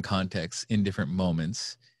in different contexts, in different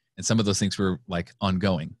moments. And some of those things were like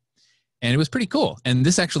ongoing. And it was pretty cool. And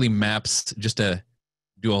this actually maps, just to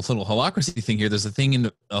do a little holacracy thing here, there's a thing in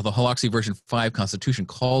the Holacracy version 5 constitution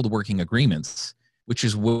called working agreements, which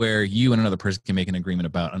is where you and another person can make an agreement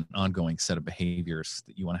about an ongoing set of behaviors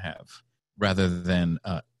that you want to have, rather than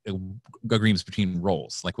agreements between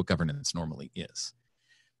roles, like what governance normally is.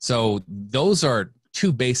 So those are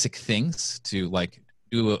two basic things to like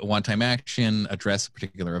do a one-time action, address a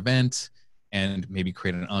particular event, and maybe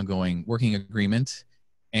create an ongoing working agreement.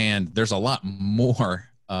 And there's a lot more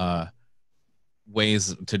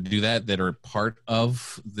ways to do that are part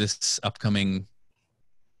of this upcoming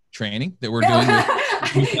training that we're doing.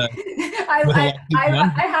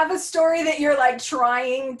 I have a story that you're like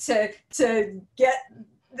trying to get.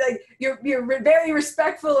 Like you're very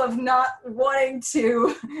respectful of not wanting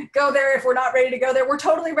to go there if we're not ready to go there. We're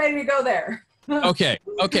totally ready to go there. Okay,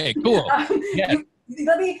 cool. Yeah.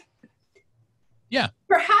 Let me. Yeah.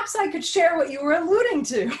 Perhaps I could share what you were alluding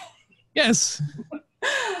to. Yes.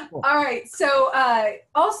 Cool. All right. So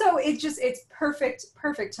also, it's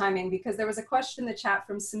perfect timing, because there was a question in the chat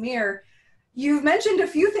from Samir. You've mentioned a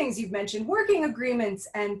few things. You've mentioned working agreements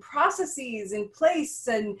and processes in place,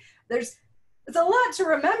 and it's a lot to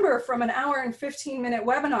remember from an hour and 15-minute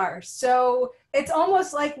webinar. So it's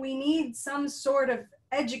almost like we need some sort of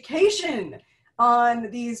education on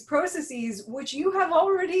these processes, which you have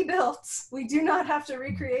already built. We do not have to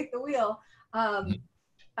recreate the wheel.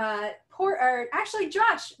 Actually,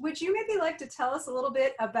 Josh, would you maybe like to tell us a little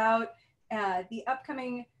bit about the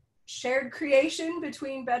upcoming shared creation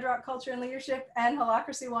between Bedrock Culture and Leadership and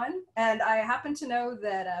Holacracy 1? And I happen to know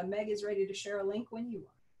that Meg is ready to share a link when you are.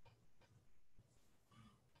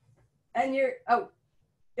 And you're,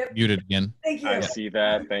 yep. Muted again. Thank you. I see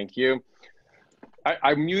that. Thank you.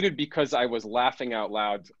 I muted because I was laughing out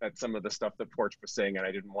loud at some of the stuff that Porch was saying, and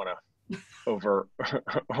I didn't want to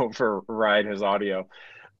override his audio.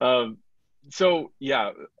 So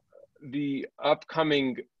yeah, the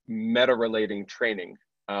upcoming meta relating training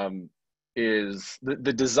is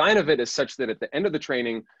the design of it is such that at the end of the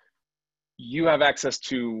training, you have access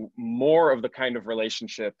to more of the kind of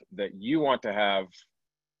relationship that you want to have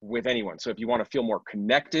with anyone. So if you want to feel more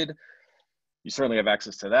connected, you certainly have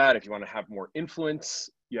access to that. If you want to have more influence,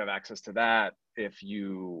 you have access to that. If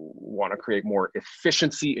you want to create more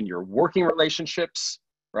efficiency in your working relationships,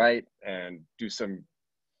 right? And do some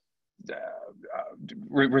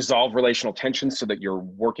resolve relational tensions so that your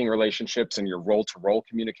working relationships and your role-to-role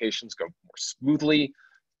communications go more smoothly.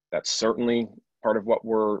 That's certainly part of what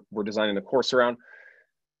we're designing the course around,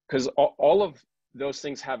 because all of those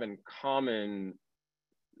things have in common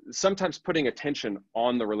sometimes putting attention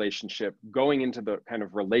on the relationship, going into the kind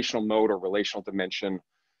of relational mode or relational dimension.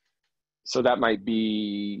 So that might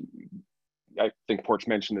be, I think Porch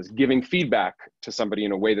mentioned this, giving feedback to somebody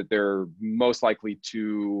in a way that they're most likely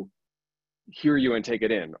to hear you and take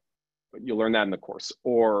it in. You'll learn that in the course.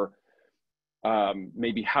 Or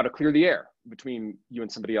maybe how to clear the air between you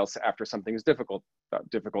and somebody else after something is difficult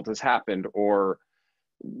has happened, or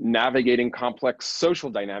navigating complex social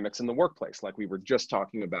dynamics in the workplace, like we were just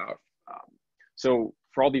talking about. So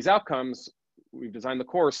for all these outcomes, we've designed the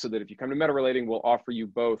course so that if you come to meta relating, we'll offer you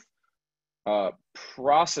both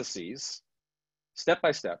processes,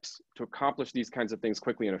 step-by-steps to accomplish these kinds of things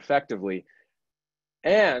quickly and effectively,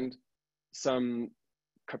 and some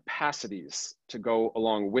capacities to go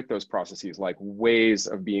along with those processes, like ways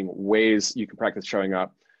of being, ways you can practice showing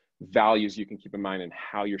up, values you can keep in mind and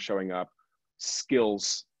how you're showing up,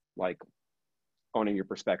 skills like owning your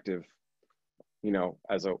perspective, you know,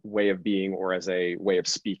 as a way of being or as a way of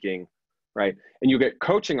speaking, right? And you get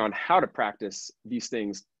coaching on how to practice these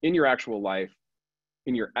things in your actual life,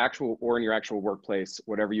 in your actual workplace,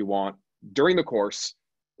 whatever you want during the course,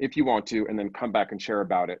 if you want to, and then come back and share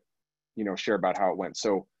about it, you know, share about how it went.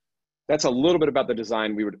 So that's a little bit about the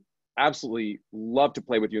design. We would absolutely love to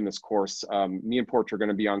play with you in this course. Me and Porch are going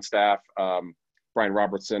to be on staff. Brian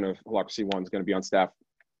Robertson of Holacracy 1 is going to be on staff,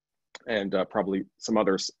 and probably some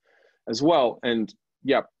others as well. And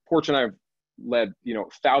yeah, Porch and I have led, you know,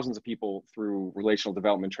 thousands of people through relational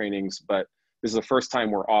development trainings, but this is the first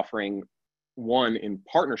time we're offering one in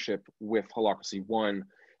partnership with Holacracy 1.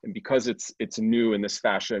 And because it's new in this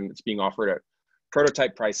fashion, it's being offered at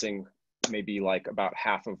prototype pricing, maybe like about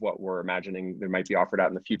half of what we're imagining there might be offered out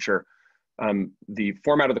in the future. The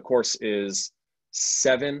format of the course is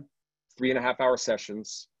 7 3.5-hour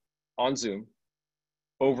sessions on Zoom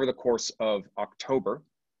over the course of October,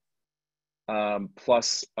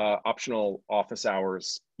 plus optional office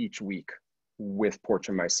hours each week with Porch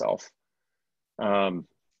and myself.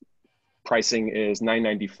 Pricing is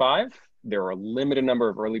 $9.95. There are a limited number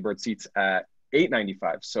of early bird seats at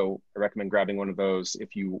 $8.95. So I recommend grabbing one of those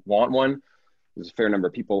if you want one. There's a fair number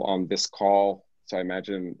of people on this call, so I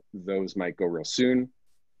imagine those might go real soon.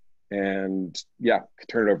 And yeah,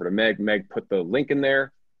 turn it over to Meg. Meg put the link in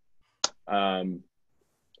there.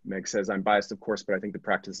 Meg says, I'm biased, of course, but I think the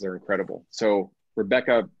practices are incredible. So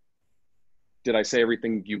Rebecca, did I say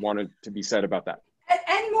everything you wanted to be said about that?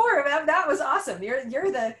 And more. That was awesome. You're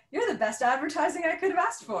the best advertising I could have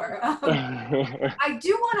asked for. I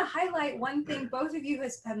do want to highlight one thing both of you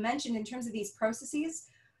have mentioned in terms of these processes.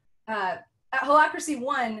 At Holacracy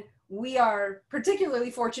 1, we are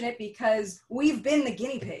particularly fortunate because we've been the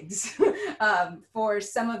guinea pigs for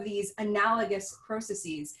some of these analogous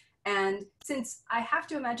processes. And since I have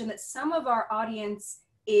to imagine that some of our audience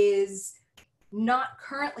is not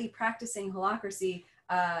currently practicing Holacracy,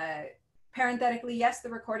 parenthetically, yes, the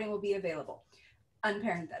recording will be available.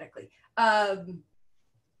 Unparenthetically.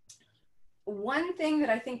 One thing that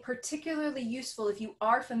I think particularly useful if you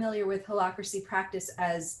are familiar with Holacracy practice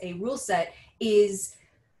as a rule set is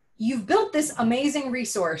you've built this amazing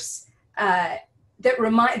resource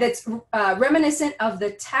that's reminiscent of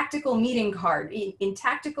the tactical meeting card. In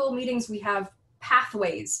tactical meetings, we have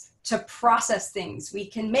pathways to process things. We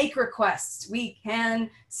can make requests. We can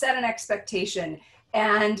set an expectation.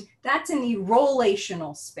 And that's in the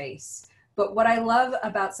relational space. But what I love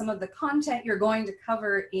about some of the content you're going to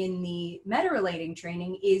cover in the meta-relating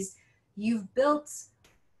training is you've built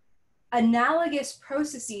analogous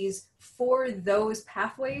processes for those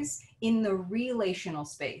pathways in the relational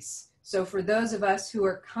space. So for those of us who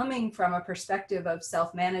are coming from a perspective of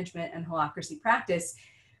self-management and Holacracy practice,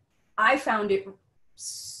 I found it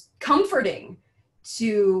comforting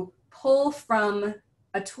to pull from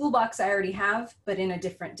a toolbox I already have, but in a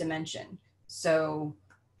different dimension. So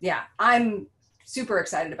yeah, I'm super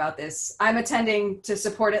excited about this. I'm attending to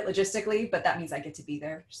support it logistically, but that means I get to be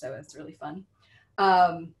there. So it's really fun.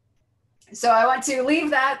 So I want to leave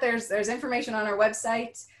that. There's information on our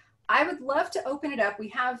website. I would love to open it up. We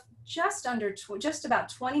have just about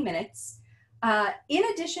 20 minutes. In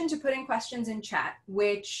addition to putting questions in chat,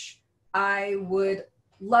 which I would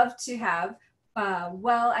love to have,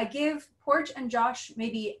 well, I give Porch and Josh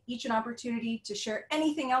maybe each an opportunity to share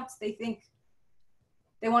anything else they think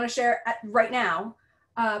they want to share right now.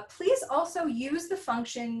 Please also use the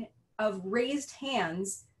function of raised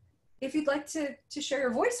hands if you'd like to share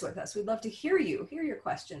your voice with us. We'd love to hear your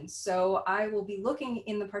questions. So I will be looking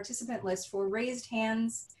in the participant list for raised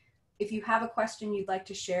hands if you have a question you'd like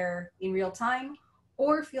to share in real time,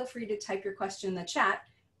 or feel free to type your question in the chat.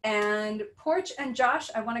 And Porch and Josh,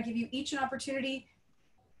 I want to give you each an opportunity.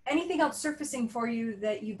 Anything else surfacing for you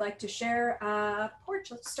that you'd like to share? Porch,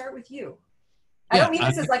 let's start with you. I don't mean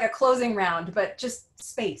this as like a closing round, but just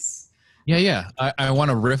space. Yeah. I want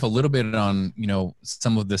to riff a little bit on,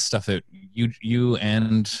 some of this stuff that you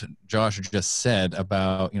and Josh just said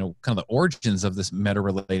about, kind of the origins of this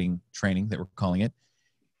meta-relating training that we're calling it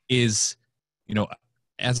is,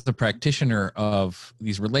 as the practitioner of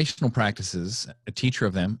these relational practices, a teacher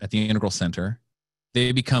of them at the Integral Center,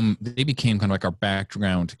 they became kind of like our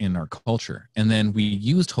background in our culture. And then we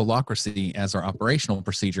used Holacracy as our operational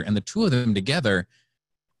procedure, and the two of them together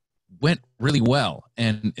went really well.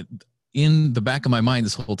 And in the back of my mind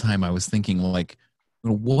this whole time, I was thinking, like,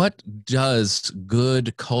 what does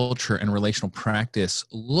good culture and relational practice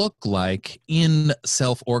look like in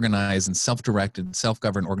self-organized and self-directed,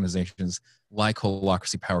 self-governed organizations like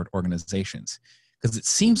Holacracy-powered organizations? Because it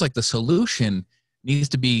seems like the solution needs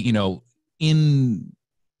to be, in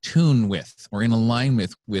tune with or in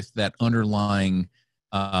alignment with that underlying,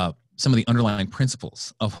 some of the underlying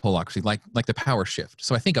principles of Holacracy, like the power shift.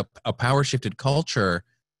 So I think a power shifted culture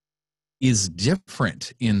is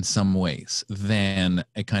different in some ways than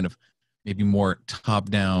a kind of maybe more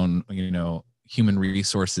top-down, human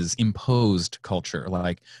resources imposed culture,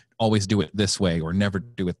 like always do it this way or never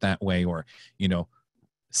do it that way, or,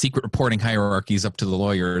 secret reporting hierarchies up to the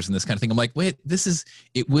lawyers and this kind of thing. I'm like, wait,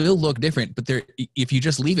 it will look different, but if you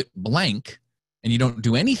just leave it blank and you don't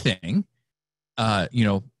do anything,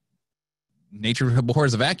 nature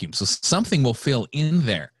abhors a vacuum. So something will fill in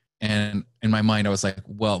there. And in my mind, I was like,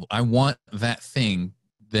 well, I want that thing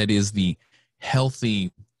that is the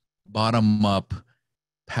healthy, bottom-up,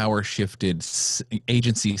 power-shifted,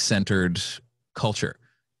 agency-centered culture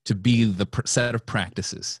to be the set of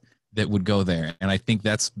practices that would go there. And I think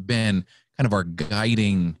that's been kind of our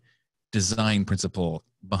guiding design principle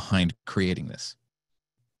behind creating this.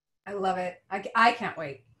 I love it. I can't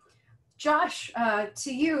wait. Josh,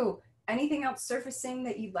 to you, anything else surfacing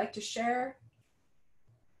that you'd like to share?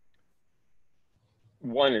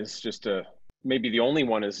 One is maybe the only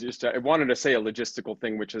one is I wanted to say a logistical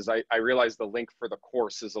thing, which is I realized the link for the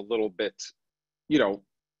course is a little bit,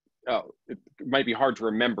 it might be hard to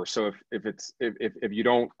remember. So if you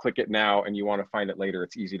don't click it now and you want to find it later,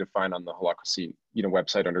 it's easy to find on the Holacracy,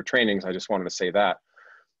 website under trainings. I just wanted to say that.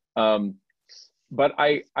 But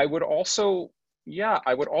I would also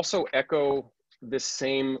echo this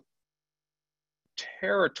same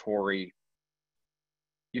territory.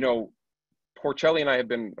 Porcelli and I have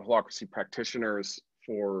been Holacracy practitioners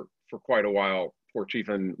for quite a while, Porch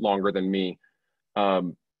even longer than me.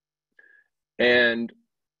 And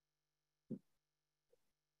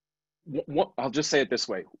I'll just say it this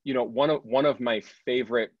way. One of my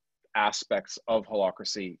favorite aspects of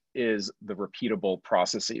Holacracy is the repeatable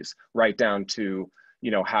processes, right down to,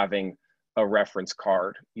 having a reference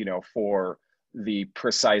card, for the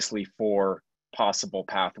precisely four possible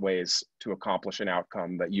pathways to accomplish an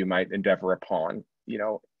outcome that you might endeavor upon,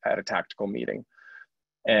 at a tactical meeting.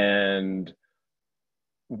 And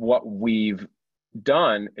what we've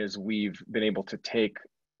done is we've been able to take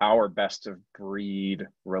our best of breed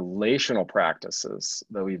relational practices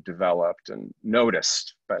that we've developed and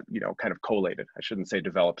noticed, but, kind of collated. I shouldn't say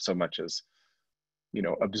developed so much as,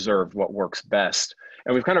 observed what works best.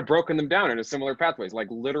 And we've kind of broken them down into similar pathways. Like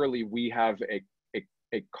literally we have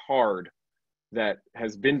a card that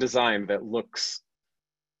has been designed that looks,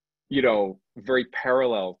 very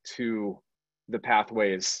parallel to the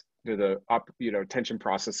pathways, to the tension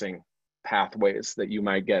processing pathways that you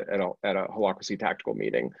might get at a Holacracy tactical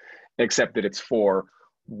meeting, except that it's for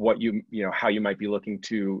what how you might be looking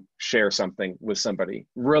to share something with somebody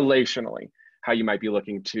relationally, how you might be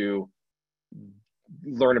looking to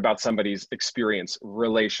learn about somebody's experience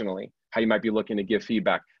relationally, how you might be looking to give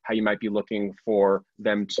feedback, how you might be looking for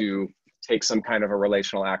them to take some kind of a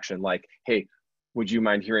relational action, like, hey, would you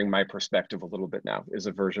mind hearing my perspective a little bit now, is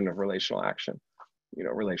a version of relational action,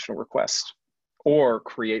 relational request, or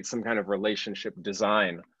create some kind of relationship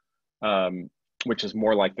design which is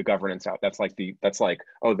more like the governance out. That's like,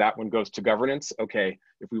 oh, that one goes to governance. Okay,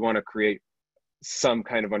 if we want to create some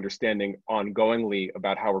kind of understanding ongoingly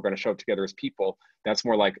about how we're going to show up together as people, that's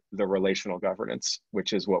more like the relational governance,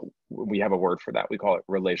 which is what we have a word for that. We call it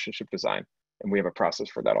relationship design, and we have a process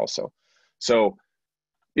for that also. So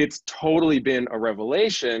it's totally been a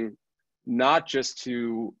revelation, not just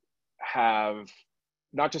to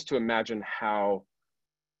imagine how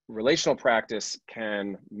relational practice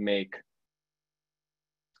can make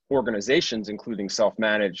organizations, including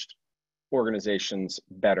self-managed organizations,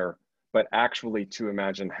 better, but actually to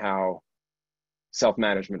imagine how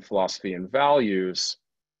self-management philosophy and values,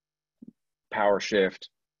 power shift,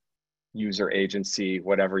 user agency,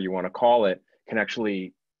 whatever you want to call it, can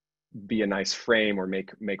actually be a nice frame or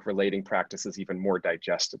make relating practices even more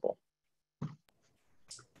digestible.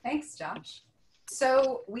 Thanks, Josh.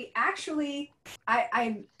 So we actually,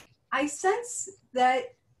 I sense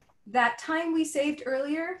that time we saved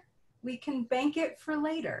earlier, we can bank it for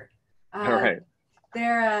later. All right.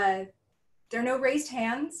 There are no raised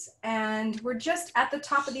hands, and we're just at the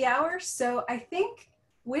top of the hour. So I think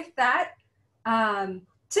with that,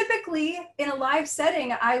 typically in a live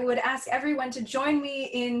setting, I would ask everyone to join me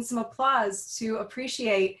in some applause to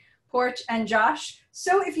appreciate Porch and Josh.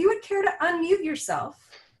 So if you would care to unmute yourself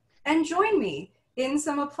and join me in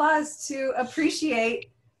some applause to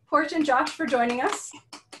appreciate Porch and Josh for joining us.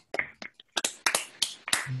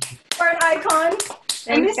 Art icons.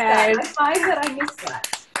 I missed that. I find that I missed that.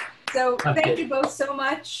 So thank you both so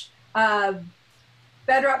much.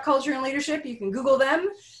 Bedrock Culture and Leadership, you can Google them.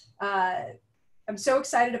 I'm so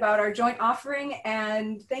excited about our joint offering,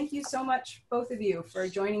 and thank you so much, both of you, for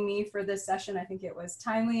joining me for this session. I think it was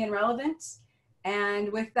timely and relevant.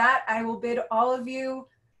 And with that, I will bid all of you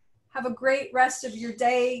have a great rest of your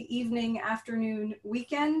day, evening, afternoon,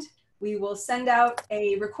 weekend. We will send out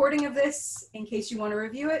a recording of this in case you want to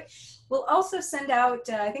review it. We'll also send out,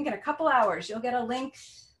 I think in a couple hours, you'll get a link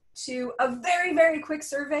to a very, very quick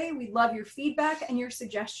survey. We'd love your feedback and your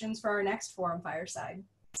suggestions for our next Forum Fireside.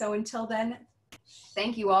 So until then,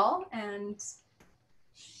 thank you all and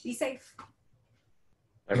be safe.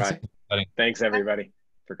 Bye-bye. Thanks everybody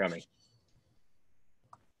for coming.